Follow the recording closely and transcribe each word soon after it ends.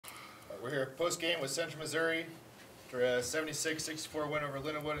We're here post-game with Central Missouri after a 76-64 win over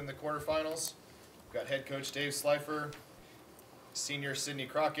Lindenwood in the quarterfinals. We've got head coach Dave Slifer, senior Sydney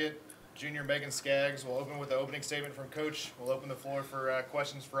Crockett, junior Megan Skaggs. We'll open with the opening statement from Coach. We'll open the floor for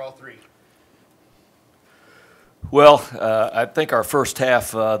questions for all three. Well, I think our first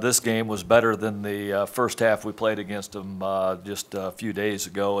half this game was better than the first half we played against them just a few days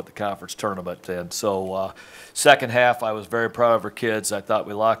ago at the conference tournament. And so second half, I was very proud of our kids. I thought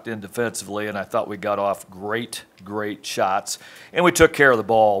we locked in defensively, and I thought we got off great shots. And we took care of the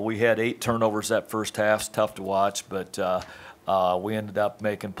ball. We had 8 turnovers that first half. It's tough to watch, but we ended up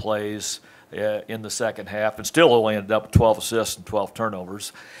making plays in the second half and still only ended up with 12 assists and 12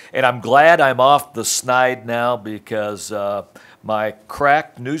 turnovers. And I'm glad I'm off the snide now because my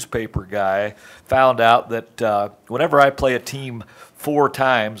crack newspaper guy found out that whenever I play a team 4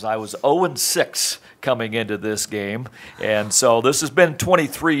 times, I was 0-6 coming into this game. And so this has been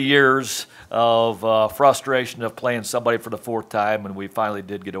 23 years of frustration of playing somebody for the 4th time, and we finally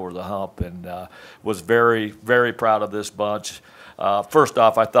did get over the hump, and was very proud of this bunch. First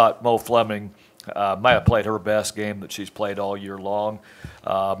off, I thought Mo Fleming might have played her best game that she's played all year long.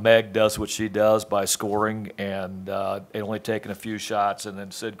 Meg does what she does by scoring and only taking a few shots, and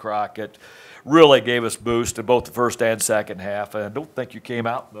then Sid Crockett really gave us boost in both the first and second half. And I don't think you came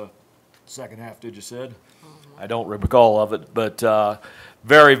out in the second half, did you, Sid? I don't recall of it, but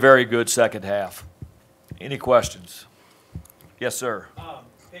very good second half. Any questions? Yes, sir.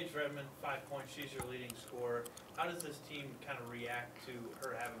 Paige Redmond, 5 points. She's your leading scorer. How does this team kind of react to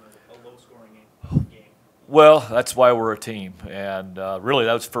her having a low-scoring game? Well, that's why we're a team, and really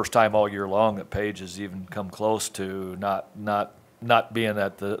that was the first time all year long that Paige has even come close to not being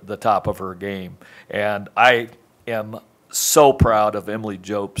at the top of her game. And I am so proud of Emily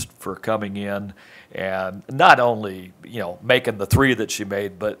Jobst for coming in and not only making the 3 that she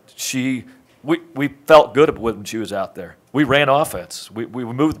made, but we felt good when she was out there. We ran offense. We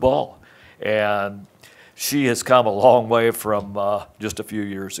moved the ball, and she has come a long way from just a few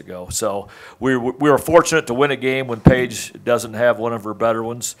years ago. So we were fortunate to win a game when Paige doesn't have one of her better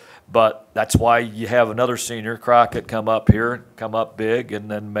ones, but that's why you have another senior, Crockett, come up here, come up big,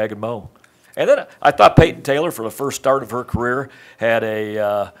 and then Megan Moe. And then I thought Peyton Taylor, for the first start of her career, had it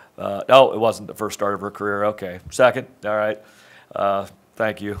wasn't the first start of her career. Okay, second. All right.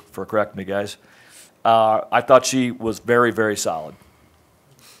 Thank you for correcting me, guys. I thought she was very solid.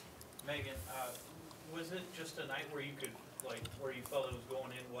 Megan, was it just a night where you where you felt it was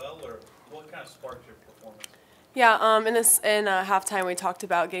going in well, or what kind of sparked your performance? Yeah, in halftime we talked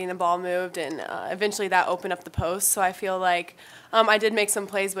about getting the ball moved, and eventually that opened up the post. So I feel like I did make some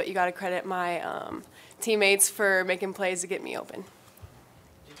plays, but you got to credit my teammates for making plays to get me open.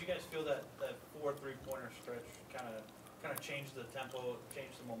 Did you guys feel that 4 3-pointer stretch kind of changed the tempo,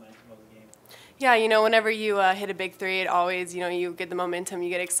 changed the momentum of the game? Yeah, whenever you hit a big 3, it always, you get the momentum, you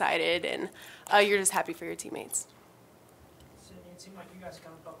get excited, and you're just happy for your teammates. Sydney, it seemed like you guys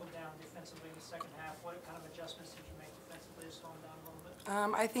kind of buckled down defensively in the second half. What kind of adjustments did you make defensively to slow them down a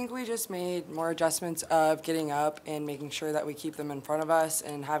little bit? I think we just made more adjustments of getting up and making sure that we keep them in front of us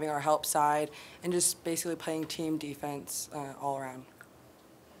and having our help side and just basically playing team defense all around.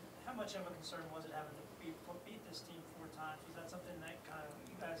 How much of a concern was it having to beat this team 4 times? Was that something that kind of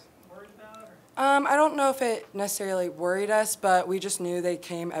you guys worried about? Or? I don't know if it necessarily worried us, but we just knew they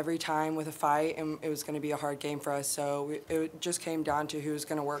came every time with a fight, and it was going to be a hard game for us. So it just came down to who was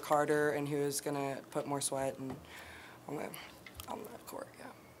going to work harder and who was going to put more sweat on the court. Yeah.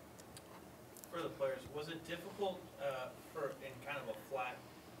 For the players, was it difficult in kind of a flat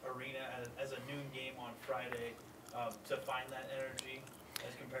arena as a noon game on Friday to find that energy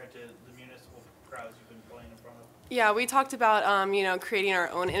as compared to the municipal crowds you've been playing in front of? Yeah, we talked about, creating our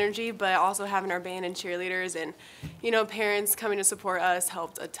own energy, but also having our band and cheerleaders and, parents coming to support us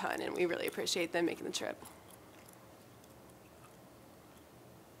helped a ton, and we really appreciate them making the trip.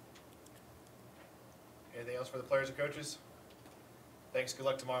 Anything else for the players or coaches? Thanks. Good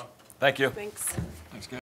luck tomorrow. Thank you. Thanks. Thanks, guys.